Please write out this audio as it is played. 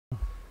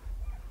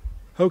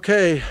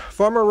Okay,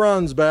 Farmer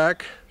Ron's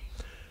back.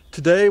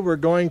 Today we're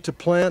going to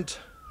plant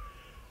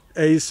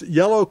a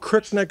yellow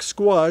crookneck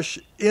squash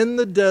in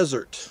the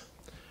desert.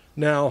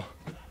 Now,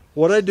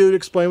 what I do to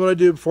explain what I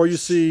do before you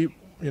see,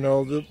 what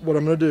I'm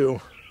going to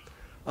do.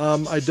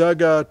 I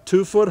dug a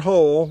 2-foot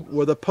hole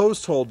with a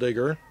post hole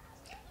digger,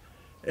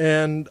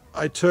 and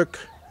I took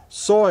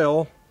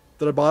soil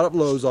that I bought at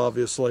Lowe's,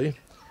 obviously,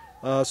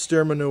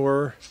 steer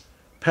manure,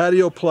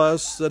 Patio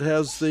Plus that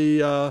has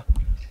the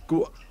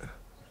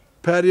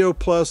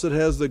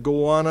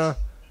guana,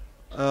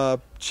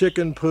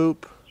 chicken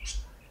poop,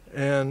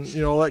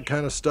 and all that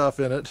kind of stuff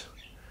in it.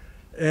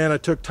 And I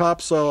took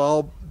topsoil,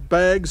 all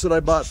bags that I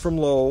bought from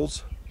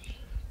Lowe's,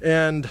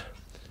 and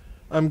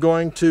I'm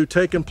going to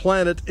take and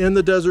plant it in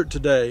the desert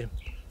today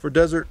for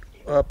desert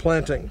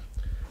planting.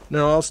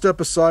 Now I'll step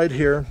aside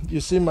here.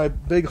 You see my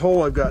big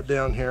hole I've got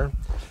down here.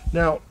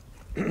 Now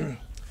I'm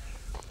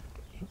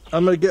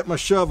going to get my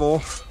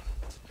shovel.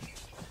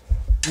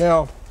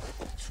 Now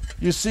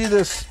you see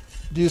this?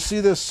 Do you see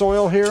this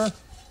soil here?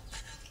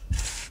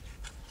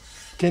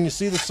 Can you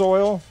see the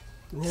soil?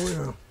 Oh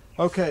yeah.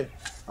 Okay,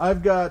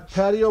 I've got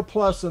Patio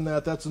Plus in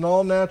that. That's an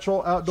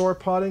all-natural outdoor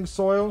potting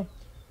soil.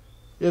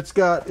 It's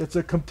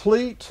a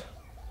complete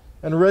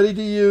and ready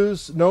to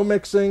use, no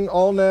mixing,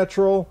 all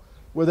natural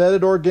with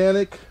added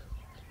organic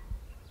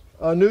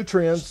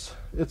nutrients.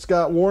 It's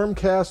got worm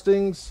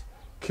castings,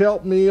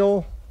 kelp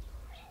meal.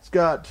 It's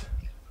got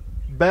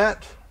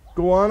bat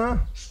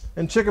guana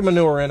and chicken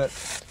manure in it.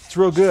 It's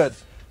real good.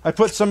 I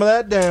put some of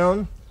that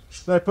down,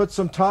 then I put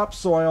some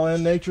topsoil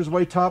in, Nature's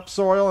Way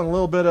topsoil, and a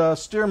little bit of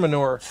steer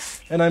manure,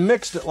 and I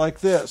mixed it like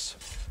this.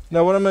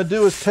 Now what I'm going to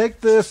do is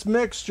take this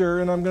mixture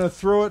and I'm going to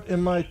throw it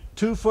in my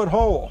 2-foot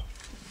hole.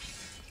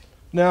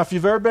 Now if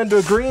you've ever been to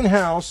a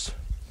greenhouse,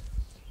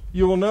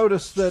 you will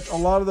notice that a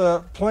lot of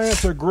the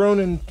plants are grown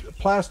in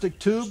plastic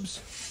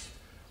tubes.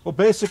 Well,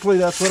 basically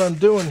that's what I'm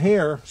doing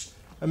here.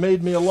 I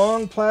made me a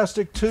long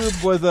plastic tube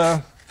with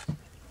a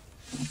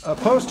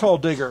post hole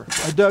digger.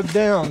 I dug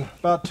down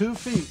about 2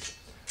 feet.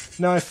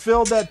 Now I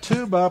filled that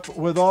tube up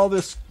with all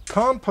this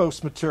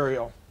compost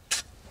material.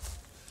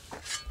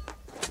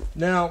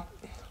 Now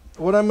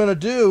what I'm going to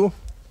do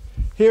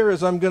here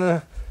is I'm going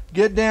to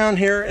get down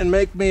here and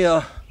make me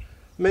a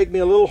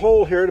little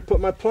hole here to put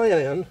my plant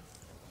in.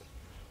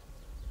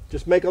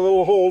 Just make a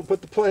little hole to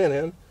put the plant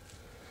in.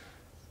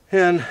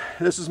 And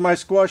this is my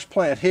squash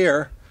plant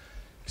here.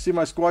 You see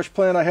my squash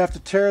plant? I have to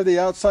tear the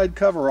outside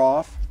cover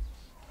off.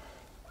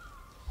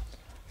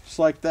 Just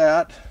like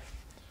that,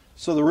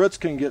 so the roots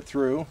can get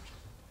through.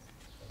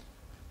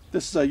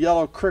 This is a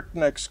yellow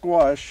crookneck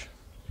squash.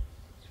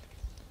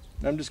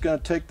 I'm just going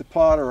to take the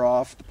pot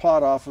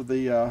off of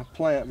the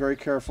plant very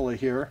carefully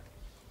here.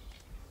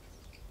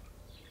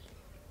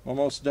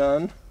 Almost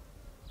done.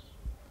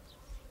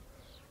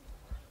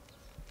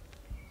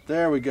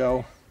 There we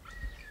go.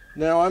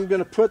 Now I'm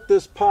going to put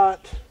this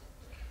pot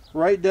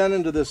right down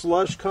into this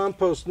lush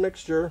compost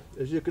mixture.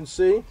 As you can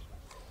see,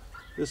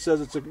 this says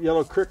it's a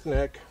yellow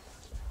crookneck.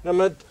 I'm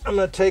going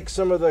to take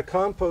some of the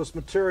compost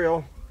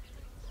material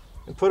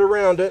and put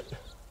around it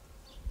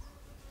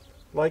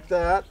like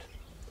that.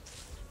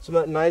 Some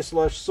of that nice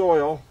lush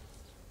soil.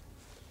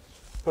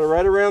 Put it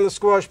right around the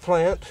squash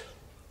plant.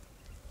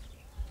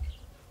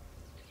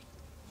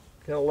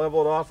 Kind of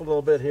level it off a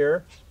little bit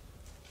here.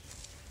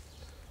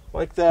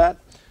 Like that.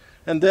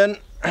 And then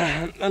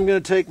I'm going to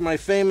take my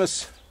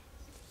famous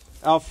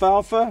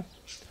alfalfa.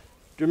 Do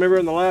you remember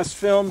in the last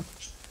film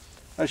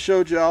I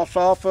showed you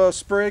alfalfa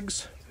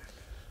sprigs?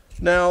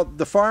 Now,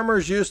 the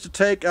farmers used to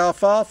take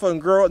alfalfa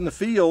and grow it in the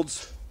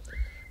fields,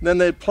 and then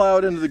they'd plow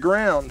it into the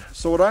ground.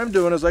 So what I'm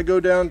doing is I go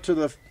down to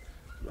the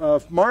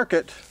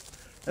market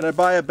and I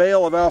buy a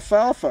bale of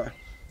alfalfa.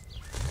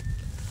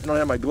 I don't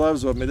have my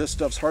gloves with me. This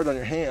stuff's hard on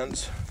your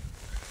hands.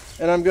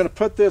 And I'm going to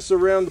put this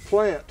around the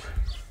plant.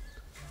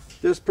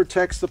 This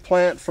protects the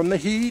plant from the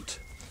heat.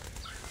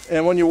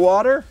 And when you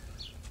water,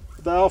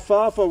 the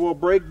alfalfa will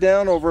break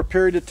down over a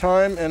period of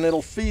time and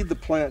it'll feed the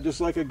plant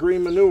just like a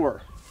green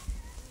manure.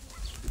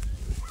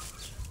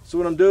 So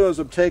what I'm doing is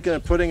I'm taking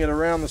and putting it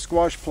around the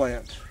squash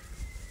plant.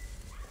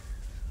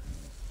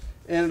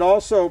 And it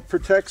also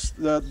protects,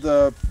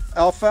 the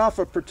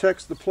alfalfa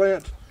protects the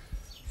plant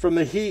from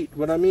the heat.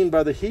 What I mean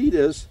by the heat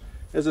is,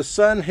 as the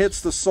sun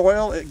hits the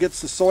soil, it gets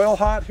the soil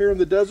hot here in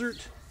the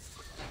desert,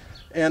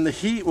 and the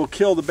heat will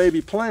kill the baby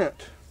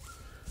plant.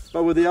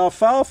 But with the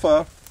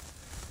alfalfa,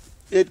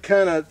 it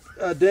kind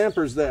of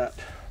dampers that.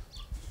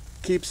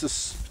 Keeps the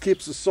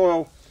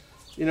soil,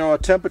 a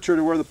temperature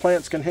to where the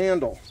plants can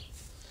handle.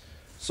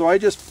 So I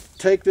just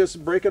take this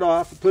and break it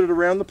off and put it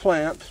around the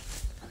plant.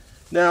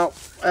 Now,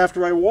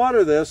 after I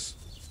water this,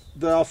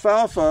 the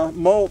alfalfa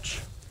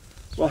mulch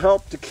will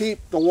help to keep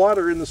the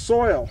water in the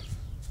soil.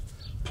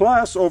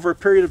 Plus, over a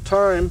period of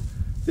time,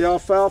 the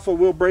alfalfa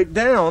will break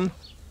down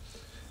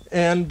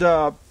and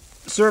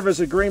serve as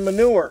a green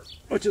manure,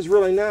 which is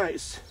really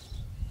nice.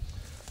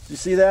 You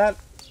see that?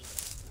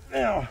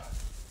 Now,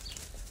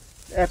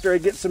 after I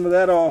get some of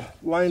that all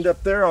lined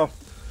up there, I'll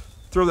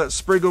throw that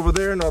sprig over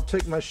there and I'll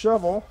take my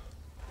shovel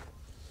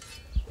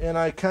and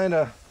I kind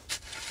of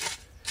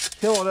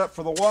hill it up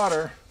for the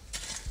water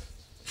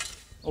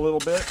a little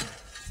bit,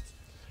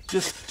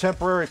 just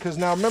temporary, because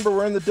now remember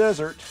we're in the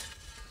desert.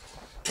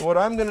 And what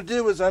I'm going to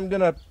do is I'm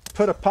going to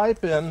put a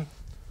pipe in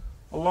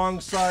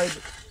alongside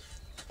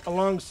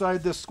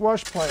this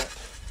squash plant.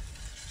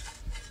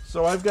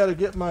 So I've got to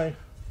get my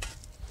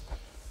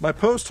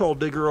post hole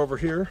digger over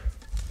here.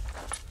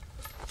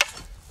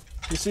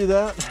 You see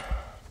that?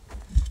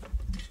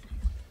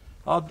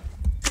 I'll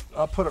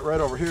put it right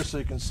over here so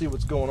you can see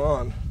what's going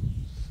on.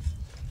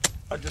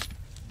 I just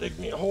dig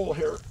me a hole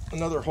here,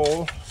 another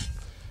hole.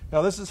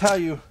 Now this is how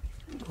you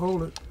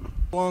hold it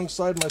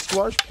alongside my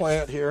squash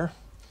plant here.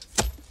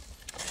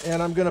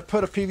 And I'm going to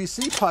put a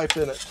PVC pipe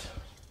in it.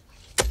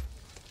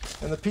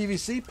 And the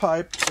PVC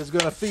pipe is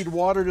going to feed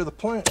water to the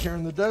plant here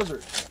in the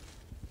desert.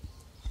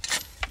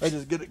 I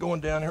just get it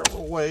going down here a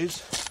little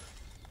ways.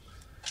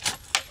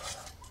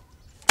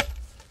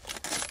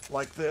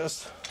 Like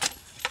this.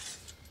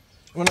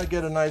 When I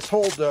get a nice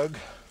hole dug,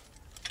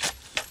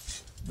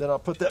 then I'll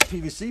put that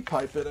PVC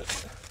pipe in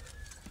it.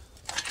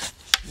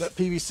 That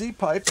PVC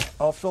pipe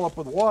I'll fill up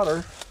with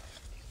water,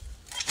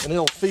 and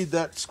it'll feed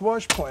that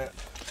squash plant.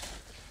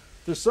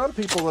 There's some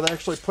people that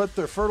actually put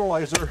their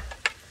fertilizer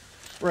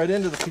right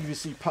into the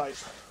PVC pipe,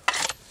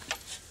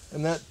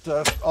 and that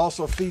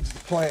also feeds the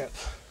plant.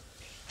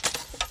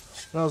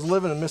 When I was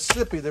living in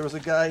Mississippi, there was a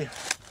guy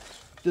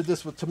did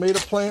this with tomato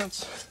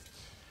plants.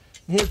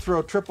 He'd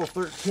throw triple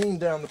 13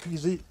 down the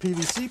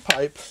PVC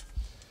pipe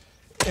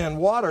and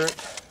water it.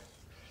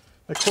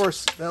 Of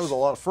course, that was a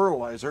lot of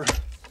fertilizer.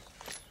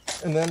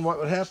 And then what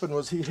would happen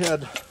was he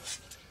had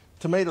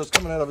tomatoes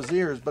coming out of his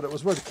ears, but it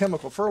was with a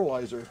chemical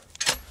fertilizer.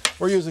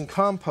 We're using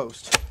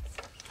compost.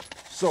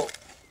 So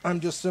I'm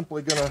just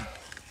simply going to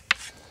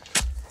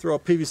throw a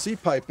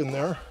PVC pipe in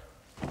there.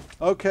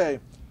 Okay,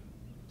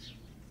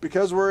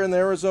 because we're in the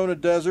Arizona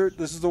desert,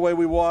 this is the way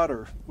we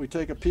water. We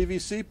take a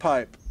PVC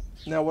pipe.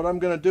 Now what I'm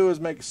going to do is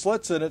make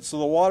slits in it so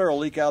the water will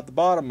leak out the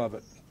bottom of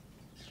it.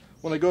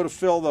 When I go to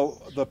fill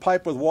the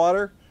pipe with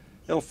water,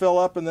 it'll fill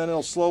up and then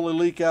it'll slowly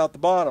leak out the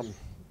bottom.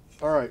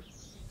 Alright,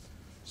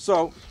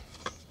 so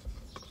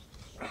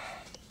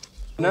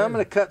now I'm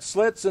going to cut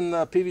slits in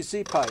the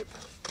PVC pipe.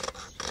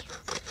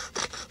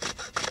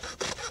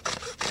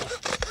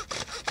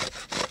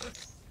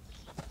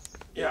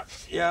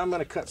 Yeah, I'm going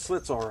to cut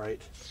slits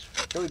alright.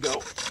 Here we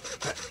go.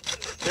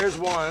 There's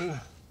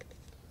one.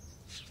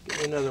 Give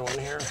me another one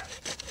here.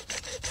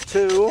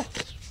 2.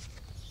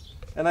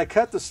 And I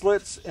cut the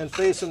slits and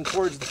face them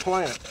towards the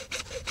plant.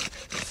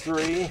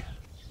 3.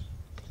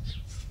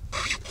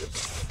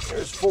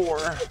 There's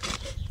 4.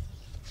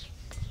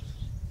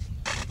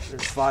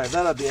 There's 5.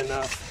 That'll be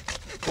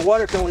enough. The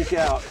water can leak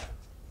out.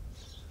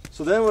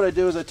 So then what I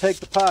do is I take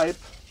the pipe,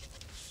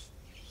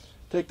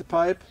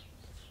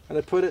 and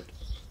I put it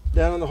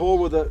down in the hole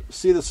with the,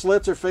 see the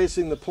slits are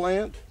facing the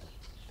plant?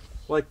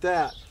 Like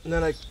that. And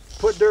then I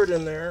put dirt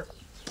in there,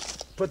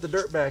 put the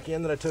dirt back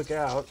in that I took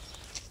out,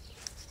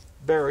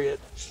 bury it.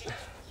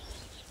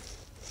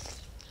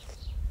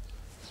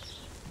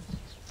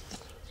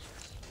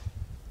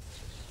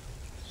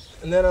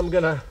 And then I'm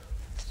gonna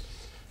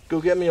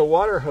go get me a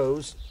water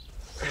hose,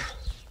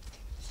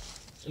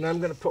 and I'm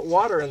gonna put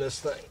water in this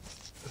thing.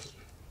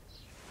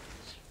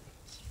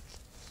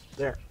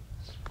 There.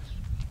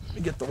 Let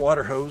me get the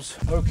water hose.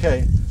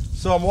 Okay,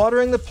 so I'm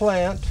watering the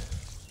plant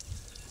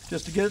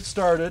just to get it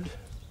started.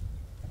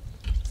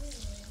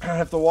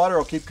 If the water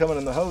will keep coming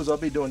in the hose, I'll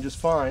be doing just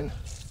fine.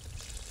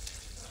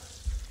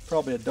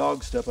 Probably a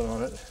dog stepping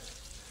on it.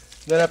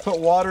 Then I put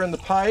water in the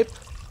pipe,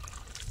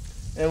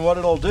 and what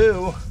it'll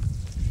do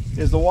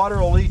is the water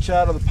will leach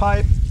out of the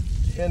pipe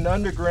in the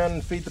underground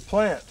and feed the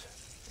plant.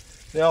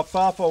 The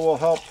alfalfa will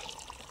help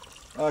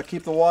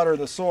keep the water in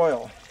the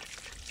soil.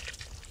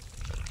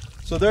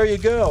 So there you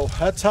go.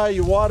 That's how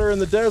you water in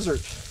the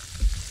desert,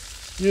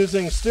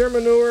 using steer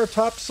manure,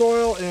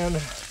 topsoil,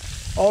 and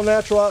all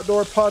natural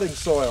outdoor potting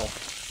soil.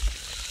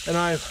 And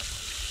I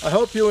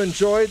hope you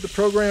enjoyed the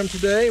program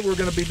today. We're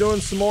going to be doing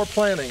some more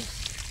planting.